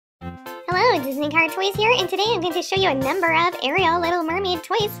Hello, DisneyCarToys here, and today I'm going to show you a number of Ariel Little Mermaid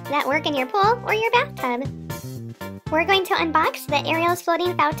toys that work in your pool or your bathtub. We're going to unbox the Ariel's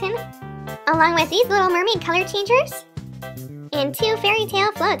Floating Fountain, along with these Little Mermaid color changers, and 2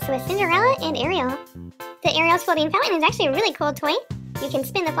 Fairytale floats with Cinderella and Ariel. The Ariel's Floating Fountain is actually a really cool toy. You can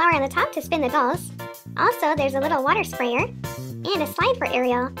spin the flower on the top to spin the dolls. Also, there's a little water sprayer, and a slide for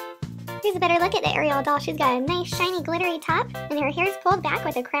Ariel. Here's a better look at the Ariel doll. She's got a nice shiny glittery top, and her hair is pulled back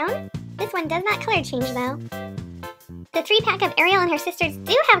with a crown. This one does not color change though. The 3-pack of Ariel and her sisters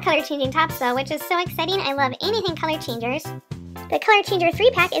do have color changing tops though, which is so exciting. I love anything color changers. The color changer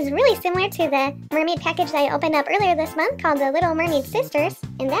 3-pack is really similar to the mermaid package that I opened up earlier this month called the Little Mermaid Sisters,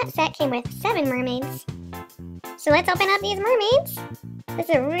 and that set came with 7 mermaids. So let's open up these mermaids. This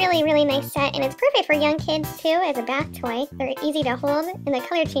is a really nice set, and it's perfect for young kids too as a bath toy. They're easy to hold, and the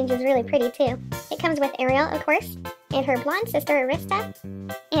color change is really pretty too. It comes with Ariel, of course, and her blonde sister Arista,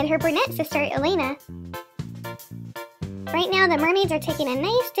 and her brunette sister Alana. Right now the mermaids are taking a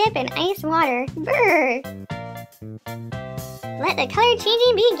nice dip in ice water. Brr! Let the color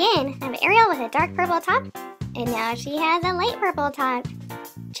changing begin. I have Ariel with a dark purple top, and now she has a light purple top.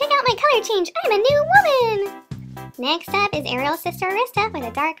 Check out my color change, I'm a new woman! Next up is Ariel's sister Arista with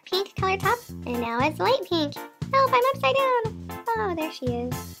a dark pink color top, and now it's light pink. Help, I'm upside down! Oh, there she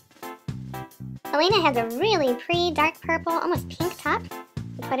is. Alana has a really pretty dark purple, almost pink top.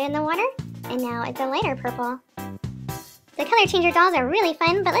 We put it in the water, and now it's a lighter purple. The color changer dolls are really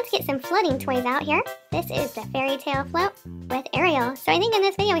fun, but let's get some floating toys out here. This is the Fairytale float with Ariel. So I think in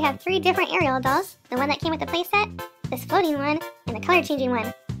this video we have 3 different Ariel dolls. The one that came with the playset, this floating one, and the color changing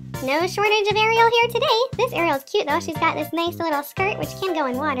one. No shortage of Ariel here today. This Ariel's cute though. She's got this nice little skirt which can go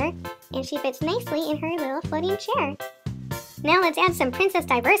in water, and she fits nicely in her little floating chair. Now let's add some princess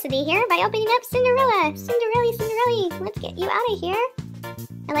diversity here by opening up Cinderella. Cinderella, let's get you out of here.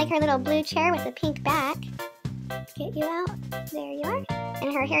 I like her little blue chair with the pink back. Let's get you out. There you are.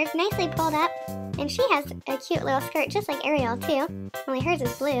 And her hair is nicely pulled up, and she has a cute little skirt just like Ariel too, only hers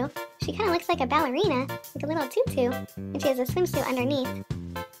is blue. She kind of looks like a ballerina, like a little tutu, and she has a swimsuit underneath.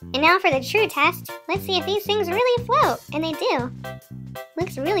 And now for the true test. Let's see if these things really float, and they do.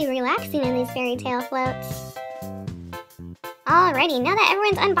 Looks really relaxing in these Fairytale floats. Alrighty, now that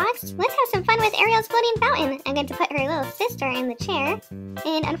everyone's unboxed, let's have some fun with Ariel's Floating Fountain. I'm going to put her little sister in the chair,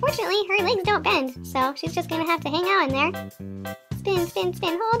 and unfortunately her legs don't bend, so she's just going to have to hang out in there. Spin, spin,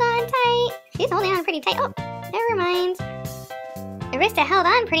 spin, hold on tight. She's holding on pretty tight. Oh, never mind. Arista held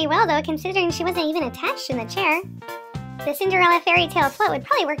on pretty well though, considering she wasn't even attached in the chair. The Cinderella Fairytale float would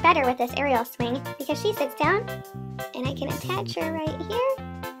probably work better with this Ariel swing, because she sits down, and I can attach her right here.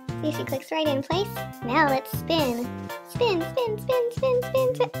 See, she clicks right in place. Now let's spin. Spin, spin, spin, spin,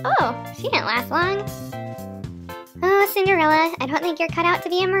 spin, spin. Oh, she didn't last long. Oh, Cinderella, I don't think you're cut out to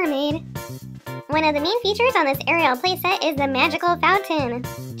be a mermaid. One of the main features on this Ariel playset is the magical fountain.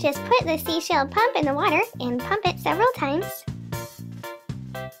 Just put the seashell pump in the water and pump it several times.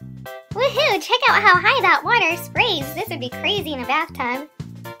 Woohoo! Check out how high that water sprays. This would be crazy in a bathtub.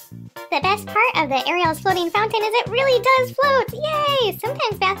 The best part of the Ariel's Floating Fountain is it really does float! Yay!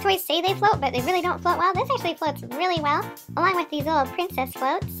 Sometimes bath toys say they float, but they really don't float well. This actually floats really well, along with these little princess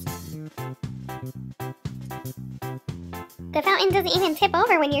floats. The fountain doesn't even tip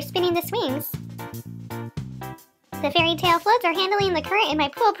over when you're spinning the swings. The Fairytale floats are handling the current in my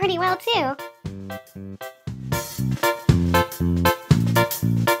pool pretty well too.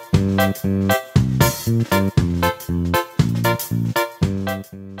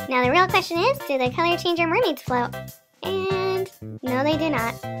 Now the real question is, do the color changer mermaids float? And no, they do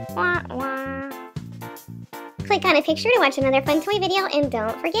not. Wah, wah. Click on a picture to watch another fun toy video, and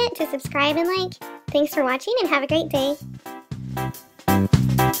don't forget to subscribe and like. Thanks for watching and have a great day.